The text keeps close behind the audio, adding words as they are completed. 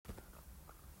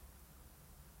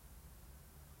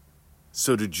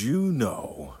So did you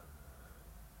know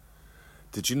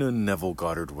Neville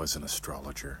Goddard was an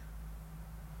astrologer?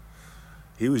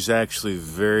 He was actually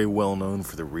very well known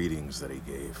for the readings that he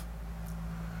gave.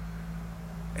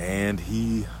 And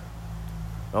he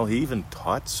even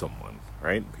taught someone,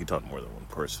 right? He taught more than one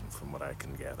person from what I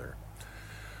can gather.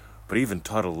 But he even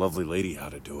taught a lovely lady how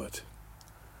to do it.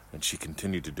 And she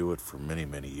continued to do it for many,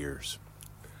 many years.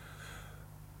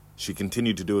 She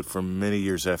continued to do it for many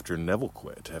years after Neville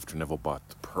quit, after Neville bought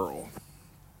the Pearl.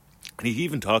 And he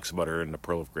even talks about her in The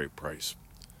Pearl of Great Price.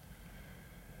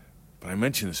 But I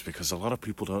mention this because a lot of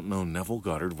people don't know Neville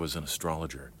Goddard was an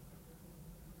astrologer.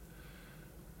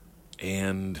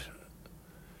 And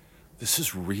this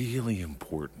is really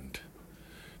important.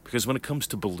 Because when it comes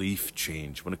to belief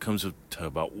change, when it comes to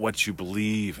about what you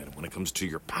believe, and when it comes to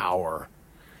your power,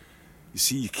 you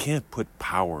see, you can't put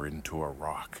power into a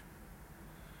rock.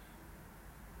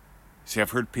 See,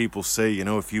 I've heard people say,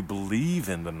 if you believe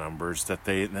in the numbers,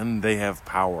 then they have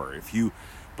power. If you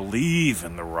believe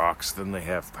in the rocks, then they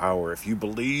have power. If you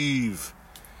believe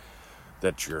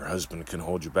that your husband can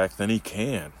hold you back, then he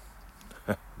can.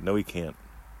 No, he can't.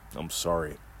 I'm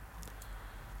sorry.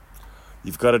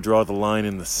 You've got to draw the line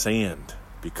in the sand,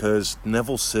 because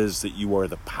Neville says that you are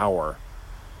the power,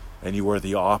 and you are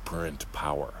the operant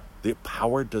power. The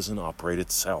power doesn't operate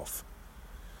itself.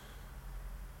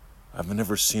 I've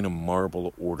never seen a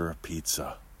marble order a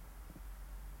pizza.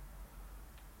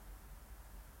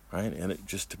 Right? And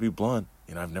just to be blunt,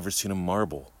 I've never seen a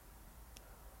marble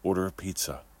order a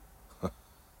pizza.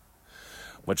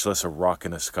 Much less a rock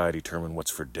in the sky determine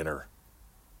what's for dinner.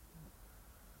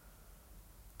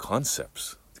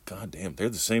 Concepts. Goddamn, they're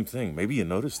the same thing. Maybe you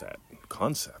notice that.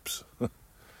 Concepts.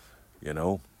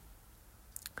 Neville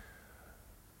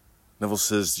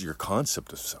says your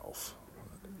concept of self.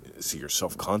 See, your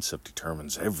self-concept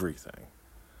determines everything.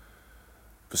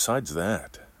 Besides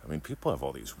that, people have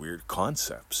all these weird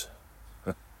concepts.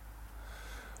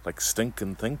 Like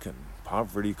stinking thinking,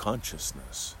 poverty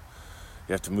consciousness.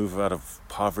 You have to move out of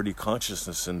poverty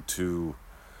consciousness into,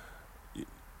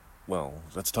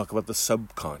 let's talk about the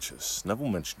subconscious. Neville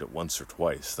mentioned it once or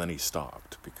twice, then he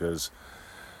stopped, because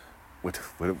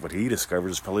what he discovered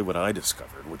is probably what I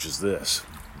discovered, which is this.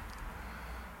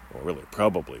 Well, really,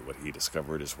 probably what he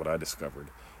discovered is what I discovered.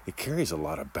 It carries a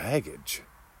lot of baggage.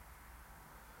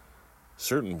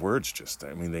 Certain words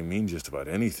they mean just about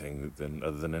anything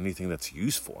other than anything that's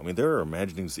useful. There are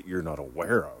imaginings that you're not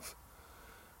aware of.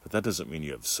 But that doesn't mean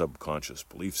you have subconscious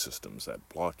belief systems that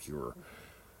block your...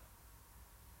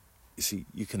 You see,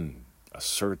 you can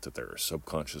assert that there are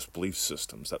subconscious belief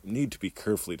systems that need to be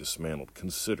carefully dismantled,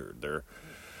 considered.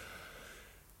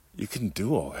 You can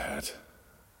do all that.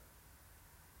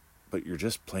 But you're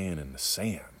just playing in the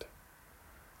sand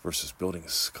versus building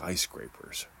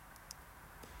skyscrapers.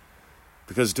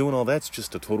 Because doing all that's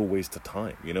just a total waste of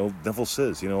time. Neville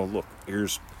says, look,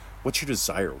 what's your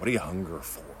desire? What do you hunger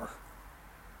for?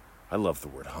 I love the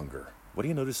word hunger. What do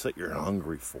you notice that you're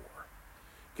hungry for?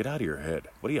 Get out of your head.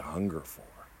 What do you hunger for?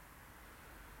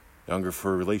 You hunger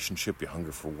for a relationship. You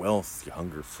hunger for wealth. You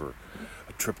hunger for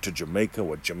a trip to Jamaica.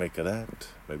 What Jamaica that?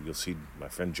 Maybe you'll see my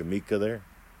friend Jamaica there.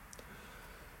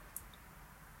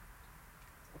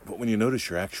 But when you notice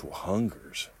your actual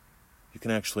hungers, you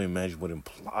can actually imagine what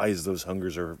implies those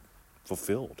hungers are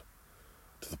fulfilled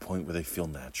to the point where they feel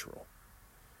natural.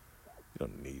 You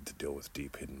don't need to deal with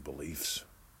deep hidden beliefs.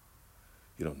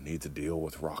 You don't need to deal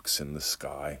with rocks in the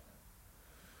sky.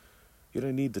 You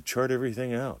don't need to chart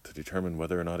everything out to determine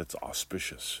whether or not it's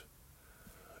auspicious.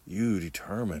 You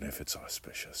determine if it's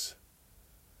auspicious.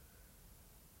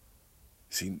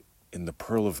 See, in The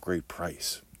Pearl of Great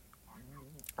Price,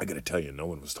 I got to tell you, no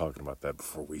one was talking about that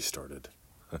before we started.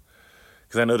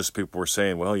 Because I noticed people were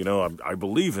saying, I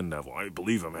believe in Neville. I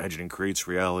believe imagining creates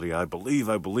reality. I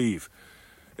believe.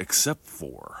 Except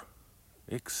for.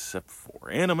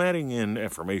 And I'm adding in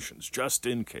affirmations, just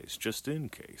in case.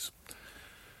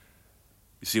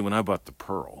 You see, when I bought the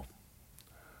Pearl,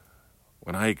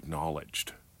 when I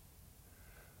acknowledged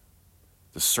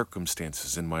the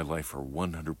circumstances in my life are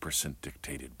 100%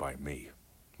 dictated by me,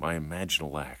 my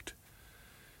imaginal act.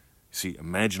 See,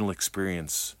 imaginal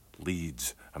experience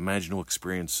leads. Imaginal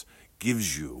experience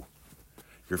gives you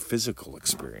your physical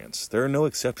experience. There are no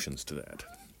exceptions to that.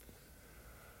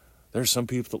 There are some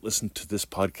people that listen to this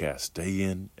podcast day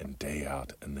in and day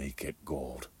out, and they get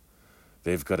gold.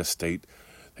 They've got a state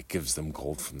that gives them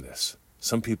gold from this.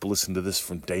 Some people listen to this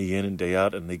from day in and day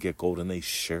out, and they get gold, and they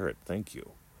share it. Thank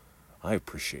you. I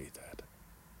appreciate that.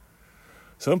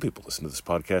 Some people listen to this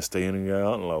podcast day in and day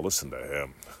out, and I'll listen to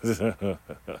him.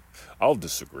 I'll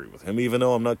disagree with him, even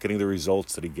though I'm not getting the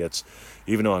results that he gets,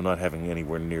 even though I'm not having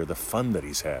anywhere near the fun that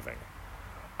he's having.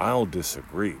 I'll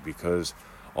disagree, because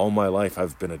all my life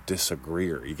I've been a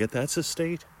disagreeer. You get that's a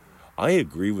state? I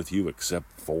agree with you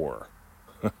except for.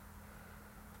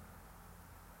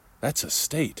 That's a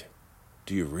state.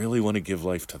 Do you really want to give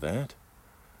life to that?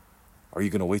 Are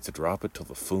you going to wait to drop it till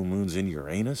the full moon's in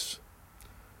Uranus?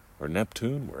 Or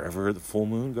Neptune, wherever the full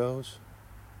moon goes?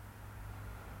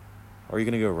 Or are you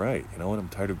going to go, right, you know what, I'm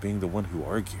tired of being the one who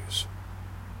argues.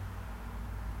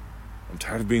 I'm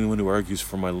tired of being the one who argues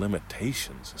for my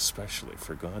limitations, especially,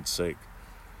 for God's sake.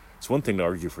 It's one thing to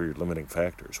argue for your limiting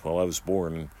factors. Well, I was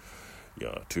born,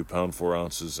 2 pounds 4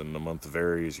 ounces in the month of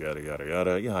Aries, yada, yada,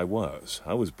 yada. Yeah, I was.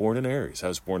 I was born in Aries. I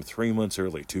was born 3 months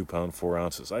early, 2 pounds 4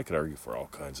 ounces. I could argue for all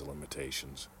kinds of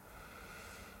limitations.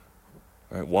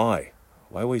 All right, why?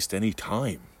 Why waste any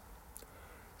time?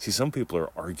 See, some people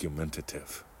are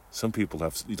argumentative. Some people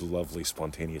have lovely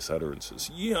spontaneous utterances.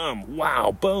 Yum,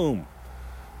 wow, boom.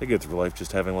 They get through life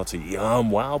just having lots of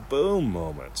yum, wow, boom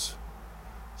moments.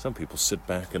 Some people sit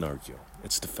back and argue.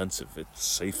 It's defensive. It's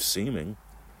safe-seeming.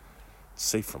 It's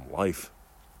safe from life.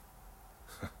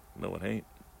 No, it ain't.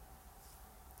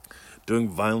 Doing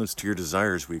violence to your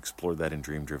desires, we explored that in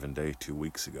Dream Driven Day 2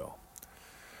 weeks ago.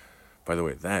 By the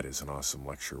way, that is an awesome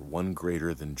lecture. One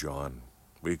Greater Than John.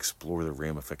 We explore the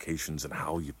ramifications and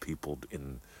how you people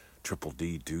in Triple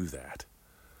D do that,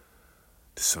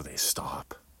 so they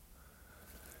stop.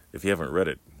 If you haven't read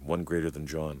it, One Greater Than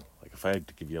John. Like if I had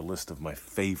to give you a list of my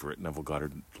favorite Neville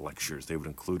Goddard lectures, they would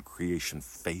include Creation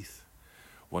Faith,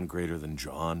 One Greater Than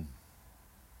John,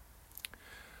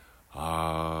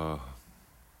 The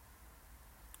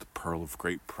Pearl of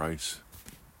Great Price,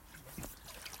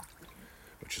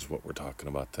 which is what we're talking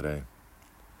about today.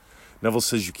 Neville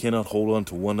says you cannot hold on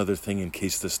to one other thing in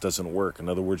case this doesn't work. In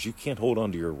other words, you can't hold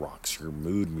on to your rocks, your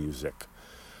mood music,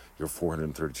 your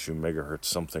 432 megahertz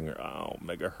something, or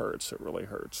megahertz, it really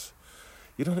hurts.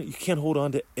 You can't hold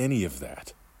on to any of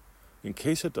that. In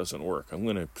case it doesn't work, I'm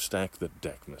going to stack the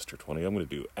deck, Mr. 20. I'm going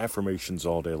to do affirmations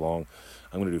all day long.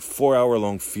 I'm going to do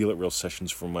 4-hour-long Feel It Real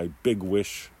sessions for my big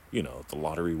wish, the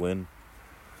lottery win.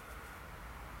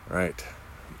 Right.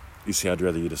 You see, I'd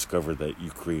rather you discover that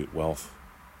you create wealth.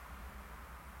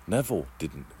 Neville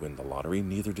didn't win the lottery,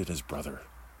 neither did his brother.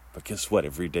 But guess what?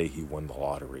 Every day he won the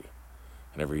lottery.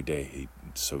 And every day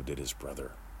so did his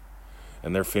brother.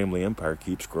 And their family empire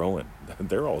keeps growing.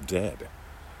 They're all dead.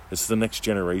 It's the next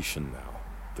generation now.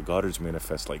 The Goddards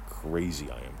manifest like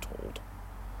crazy, I am told.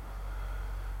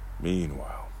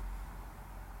 Meanwhile,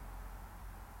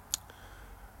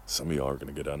 some of y'all are going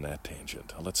to get on that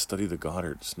tangent. Let's study the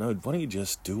Goddards. No, why don't you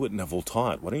just do what Neville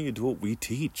taught? Why don't you do what we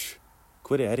teach?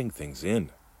 Quit adding things in.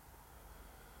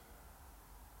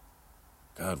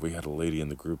 God, we had a lady in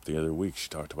the group the other week. She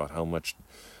talked about how much...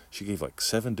 She gave like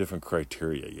 7 different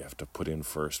criteria you have to put in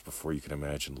first before you can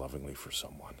imagine lovingly for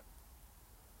someone.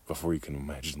 Before you can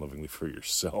imagine lovingly for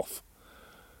yourself.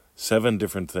 7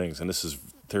 different things. And this is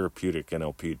therapeutic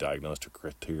NLP diagnostic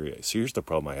criteria. So here's the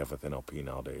problem I have with NLP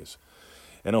nowadays.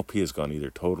 NLP has gone either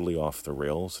totally off the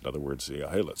rails, in other words,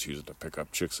 hey, let's use it to pick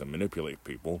up chicks and manipulate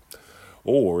people,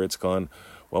 or it's gone,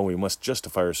 well, we must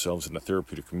justify ourselves in the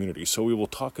therapeutic community, so we will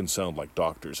talk and sound like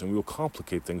doctors, and we will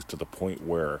complicate things to the point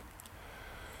where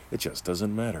it just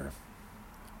doesn't matter.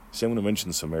 See, I'm going to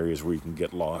mention some areas where you can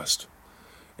get lost.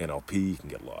 NLP, you can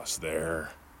get lost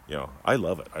there. I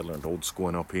love it. I learned old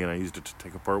school NLP, and I used it to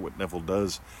take apart what Neville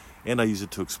does, and I use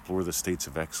it to explore the states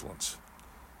of excellence.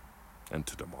 And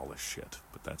to demolish shit,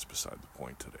 but that's beside the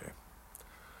point today.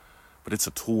 But it's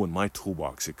a tool in my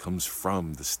toolbox. It comes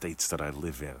from the states that I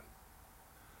live in.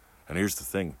 And here's the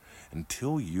thing.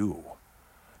 Until you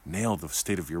nail the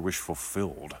state of your wish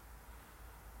fulfilled,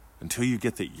 until you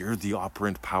get that you're the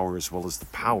operant power as well as the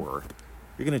power,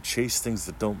 you're going to chase things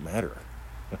that don't matter.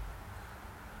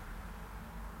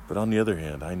 But on the other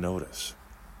hand, I notice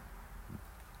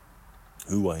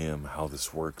who I am, how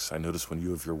this works. I notice when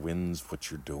you have your wins,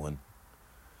 what you're doing.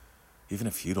 Even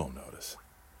if you don't notice,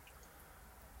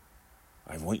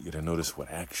 I want you to notice what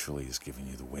actually is giving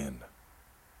you the win.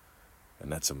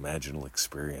 And that's imaginal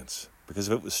experience. Because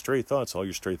if it was stray thoughts, all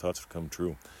your stray thoughts would come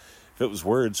true. If it was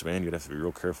words, man, you'd have to be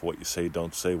real careful what you say,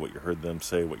 don't say, what you heard them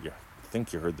say, what you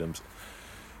think you heard them say.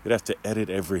 You'd have to edit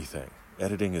everything.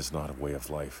 Editing is not a way of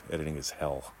life. Editing is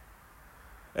hell.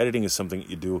 Editing is something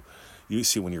you do. You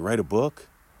see, when you write a book,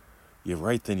 you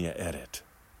write, then you edit.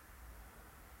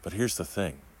 But here's the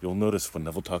thing. You'll notice when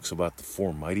Neville talks about the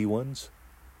 4 mighty ones,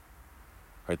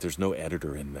 right, there's no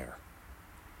editor in there.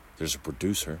 There's a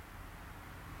producer,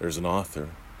 there's an author,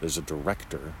 There's a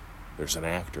director, there's an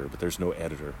actor, but there's no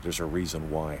editor. There's a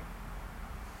reason why.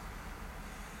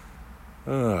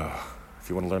 If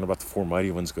you want to learn about the Four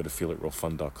Mighty Ones, go to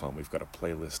feelitrealfun.com. We've got a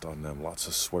playlist on them. Lots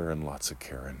of swearing, lots of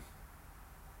caring.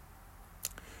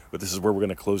 But this is where we're going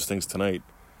to close things tonight.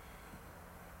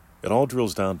 It all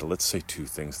drills down to, let's say, two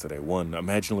things today. One,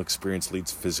 imaginal experience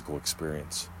leads physical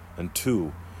experience. And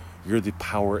two, you're the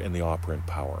power and the operant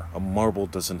power. A marble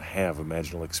doesn't have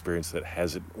imaginal experience that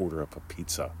has it order up a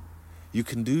pizza. You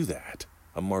can do that.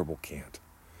 A marble can't.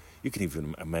 You can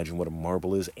even imagine what a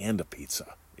marble is and a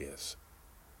pizza is.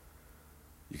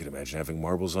 You can imagine having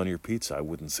marbles on your pizza. I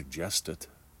wouldn't suggest it.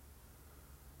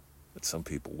 But some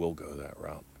people will go that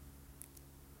route.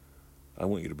 I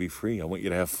want you to be free. I want you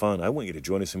to have fun. I want you to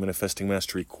join us at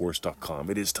ManifestingMasteryCourse.com.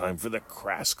 It is time for the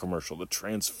crass commercial, the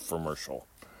transformercial.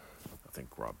 I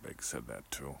think Rob Biggs said that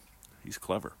too. He's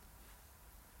clever.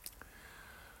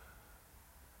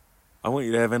 I want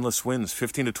you to have endless wins.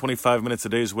 15 to 25 minutes a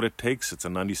day is what it takes. It's a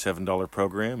 $97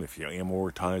 program. If you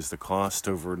amortize the cost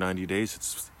over 90 days,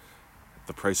 it's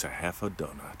the price of half a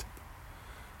donut.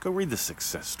 Go read the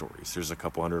success stories. There's a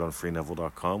couple hundred on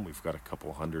freeneville.com. We've got a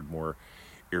couple hundred more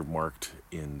earmarked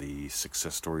in the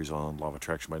success stories on Law of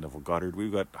Attraction by Neville Goddard.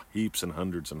 We've got heaps and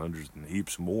hundreds and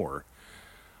heaps more.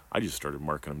 I just started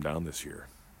marking them down this year,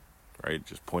 right?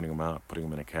 Just pointing them out, putting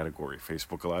them in a category.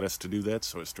 Facebook allowed us to do that,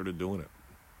 so I started doing it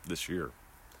this year.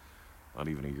 Not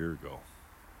even a year ago.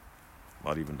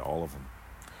 Not even to all of them.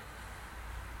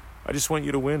 I just want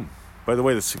you to win. By the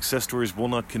way, the success stories will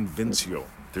not convince you.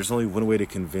 There's only one way to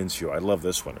convince you. I love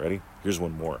this one. Ready? Here's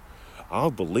one more.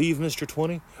 I'll believe, Mr.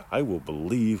 20. I will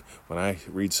believe when I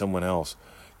read someone else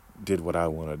did what I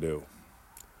want to do.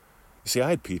 You see, I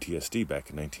had PTSD back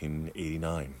in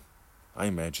 1989. I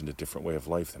imagined a different way of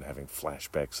life than having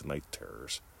flashbacks and night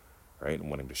terrors, right? And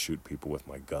wanting to shoot people with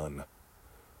my gun.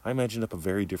 I imagined up a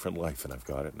very different life, and I've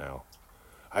got it now.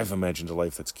 I've imagined a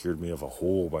life that's cured me of a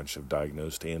whole bunch of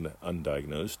diagnosed and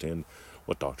undiagnosed, and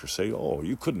what doctors say, oh,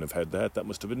 you couldn't have had that. That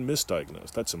must have been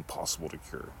misdiagnosed. That's impossible to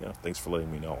cure. Yeah, thanks for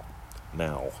letting me know.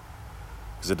 Now.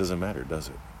 Because it doesn't matter, does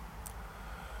it?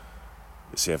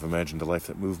 You see, I've imagined a life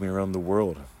that moved me around the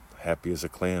world, happy as a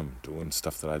clam, doing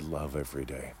stuff that I love every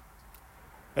day.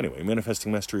 Anyway,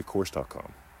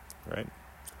 ManifestingMasteryCourse.com, right?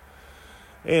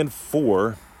 And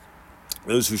for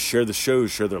those who share the show,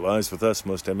 share their lives with us.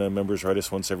 Most MM members write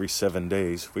us once every 7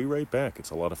 days. We write back. It's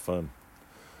a lot of fun.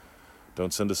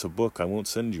 Don't send us a book. I won't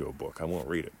send you a book. I won't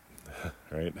read it.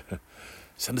 Right?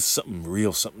 Send us something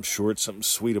real, something short, something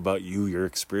sweet about you, your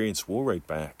experience. We'll write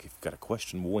back. If you've got a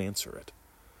question, we'll answer it.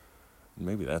 And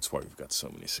maybe that's why we've got so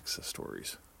many success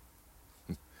stories.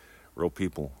 Real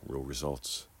people, real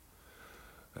results.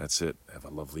 That's it. Have a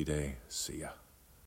lovely day. See ya.